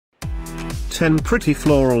10 pretty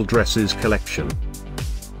floral dresses collection.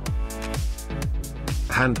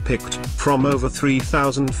 Handpicked from over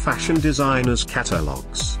 3,000 fashion designers'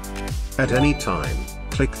 catalogs. At any time,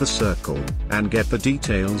 click the circle and get the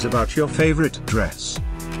details about your favorite dress.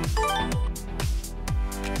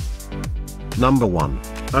 Number 1.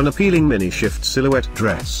 An appealing mini shift silhouette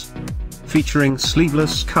dress. Featuring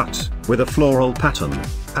sleeveless cut, with a floral pattern,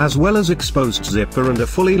 as well as exposed zipper and a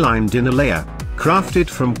fully lined inner layer, crafted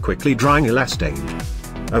from quickly drying elastane.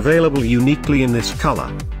 Available uniquely in this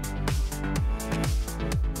color.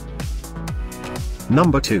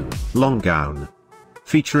 Number 2, long gown.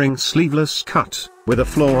 Featuring sleeveless cut, with a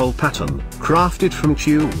floral pattern, crafted from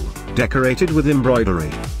tulle, decorated with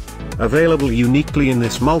embroidery. Available uniquely in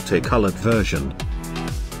this multicolored version.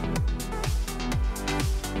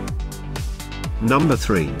 Number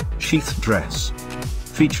 3, sheath dress.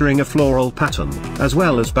 Featuring a floral pattern, as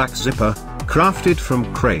well as back zipper, crafted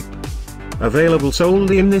from crepe. Available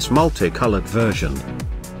solely in this multicolored version.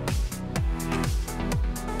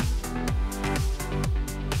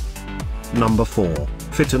 Number 4,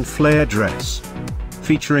 fit and flare dress.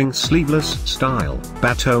 Featuring sleeveless style,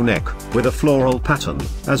 bateau neck, with a floral pattern,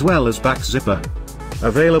 as well as back zipper.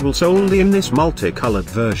 Available solely in this multicolored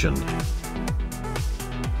version.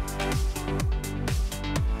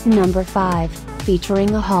 Number 5,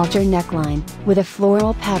 featuring a halter neckline, with a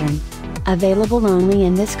floral pattern. Available only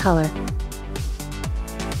in this color.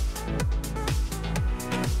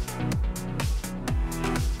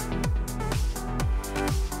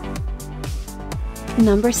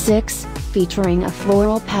 Number 6, featuring a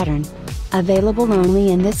floral pattern. Available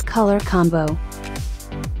only in this color combo.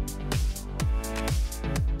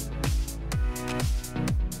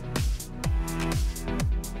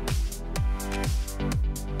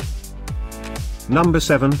 Number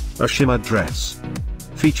 7, a shimmer dress.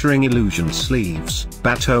 Featuring illusion sleeves,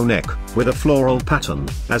 bateau neck, with a floral pattern,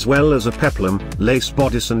 as well as a peplum, lace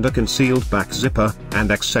bodice and a concealed back zipper,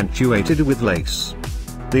 and accentuated with lace.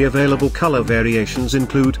 The available color variations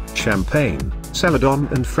include champagne, celadon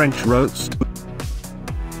and French roast.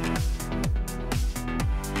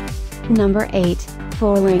 Number 8,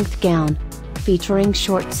 full-length gown. Featuring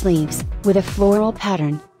short sleeves, with a floral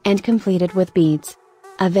pattern, and completed with beads.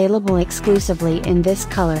 Available exclusively in this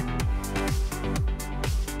color.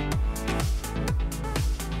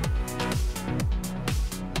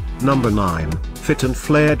 Number 9, fit and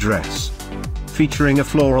flare dress. Featuring a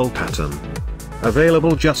floral pattern.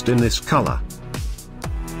 Available just in this color.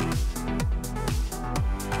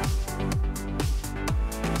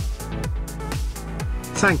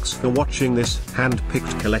 Thanks for watching this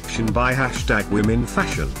hand-picked collection by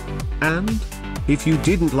 #WomenFashion. And, if you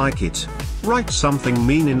didn't like it, write something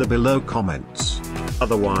mean in the below comments.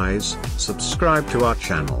 Otherwise, subscribe to our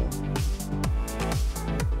channel.